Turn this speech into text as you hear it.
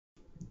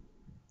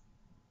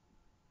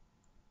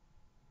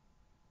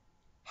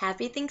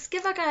Happy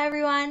Thanksgivukah,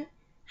 everyone!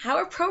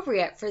 How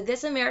appropriate for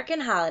this American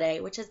holiday,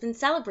 which has been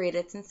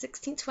celebrated since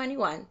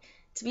 1621,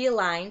 to be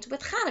aligned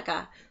with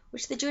Hanukkah,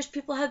 which the Jewish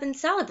people have been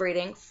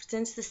celebrating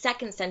since the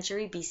 2nd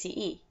century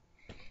BCE.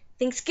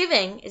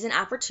 Thanksgiving is an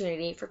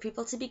opportunity for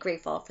people to be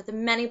grateful for the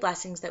many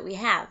blessings that we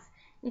have,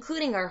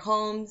 including our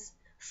homes,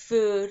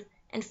 food,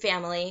 and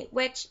family,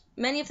 which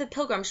many of the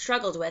pilgrims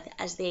struggled with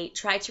as they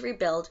tried to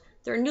rebuild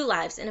their new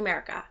lives in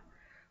America.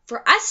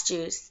 For us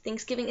Jews,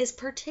 Thanksgiving is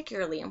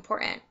particularly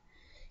important.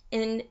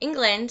 In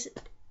England,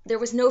 there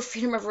was no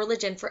freedom of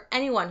religion for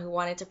anyone who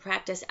wanted to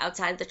practice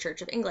outside the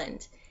Church of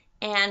England.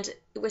 And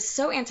it was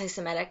so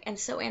anti-Semitic and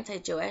so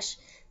anti-Jewish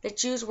that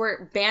Jews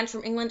were banned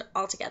from England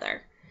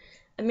altogether.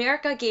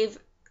 America gave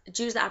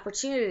Jews the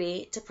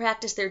opportunity to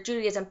practice their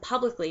Judaism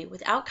publicly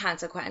without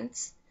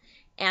consequence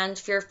and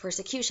fear of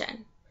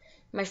persecution.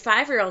 My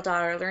 5-year-old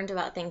daughter learned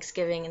about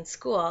Thanksgiving in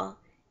school,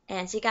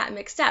 and she got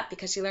mixed up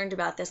because she learned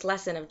about this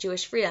lesson of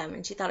Jewish freedom,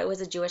 and she thought it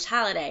was a Jewish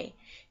holiday.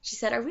 She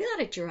said, "Are we allowed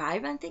to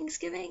drive on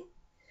Thanksgiving?"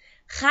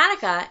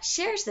 Hanukkah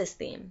shares this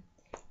theme.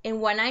 In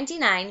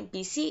 199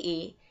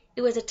 BCE,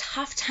 it was a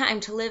tough time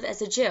to live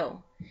as a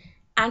Jew.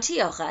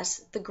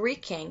 Antiochus, the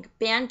Greek king,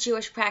 banned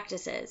Jewish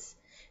practices.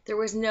 There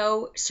was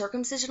no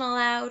circumcision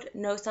allowed,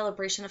 no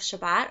celebration of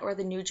Shabbat or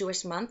the new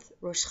Jewish month,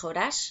 Rosh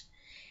Chodesh,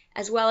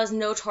 as well as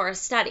no Torah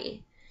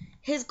study.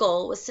 His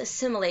goal was to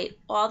assimilate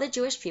all the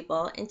Jewish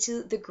people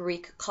into the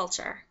Greek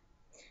culture.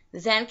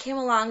 Then came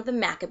along the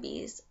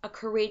Maccabees, a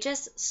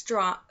courageous,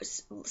 strong,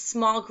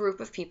 small group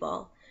of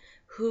people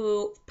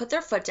who put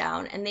their foot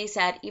down and they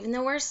said, even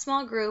though we're a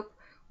small group,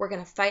 we're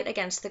going to fight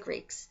against the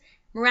Greeks.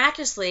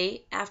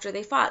 Miraculously, after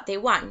they fought, they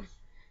won.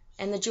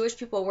 And the Jewish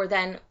people were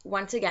then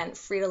once again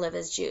free to live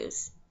as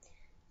Jews.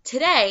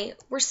 Today,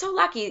 we're so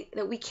lucky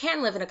that we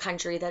can live in a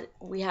country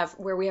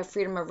where we have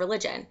freedom of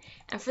religion.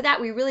 And for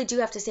that, we really do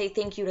have to say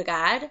thank you to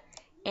God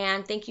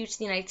and thank you to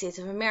the United States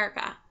of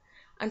America.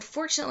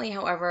 Unfortunately,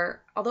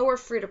 however, although we're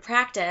free to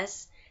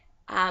practice,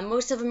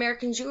 most of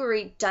American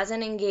Jewry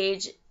doesn't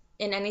engage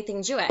in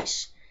anything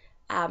Jewish.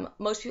 A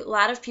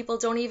lot of people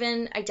don't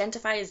even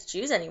identify as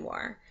Jews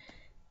anymore.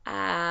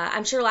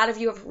 I'm sure a lot of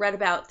you have read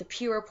about the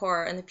Pew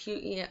Report and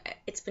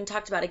it's been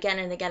talked about again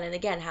and again and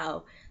again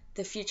how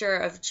the future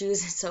of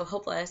Jews is so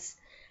hopeless.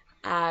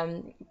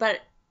 But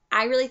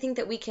I really think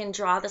that we can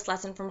draw this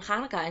lesson from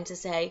Hanukkah and to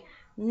say,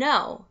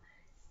 no,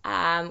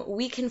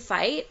 we can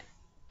fight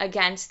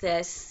against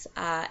this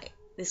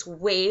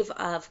wave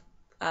of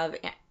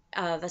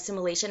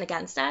assimilation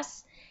against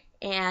us,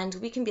 and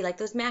we can be like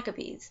those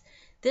Maccabees.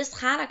 This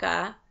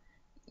Hanukkah,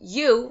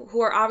 you,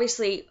 who are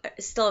obviously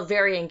still a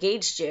very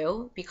engaged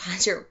Jew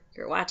because you're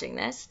watching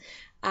this,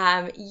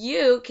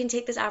 you can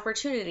take this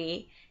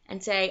opportunity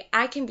and say,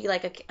 I can be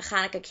like a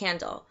Hanukkah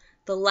candle.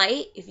 The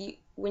light,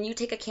 when you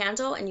take a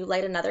candle and you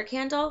light another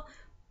candle,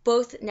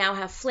 both now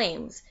have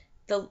flames.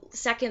 The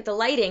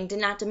lighting did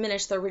not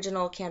diminish the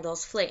original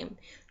candle's flame.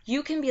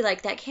 You can be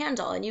like that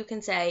candle and you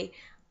can say,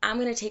 I'm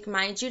going to take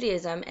my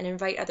Judaism and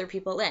invite other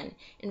people in.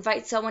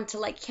 Invite someone to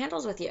light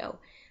candles with you.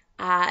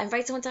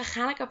 Invite someone to a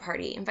Hanukkah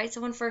party. Invite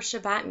someone for a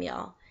Shabbat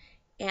meal.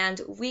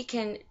 And we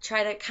can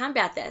try to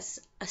combat this.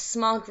 A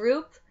small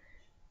group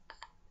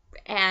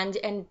and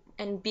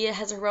be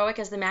as heroic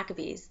as the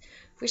Maccabees.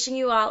 Wishing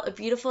you all a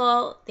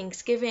beautiful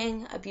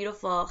Thanksgiving, a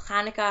beautiful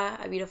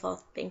Hanukkah, a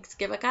beautiful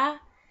Thanksgivukah,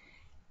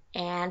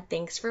 and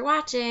thanks for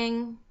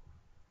watching.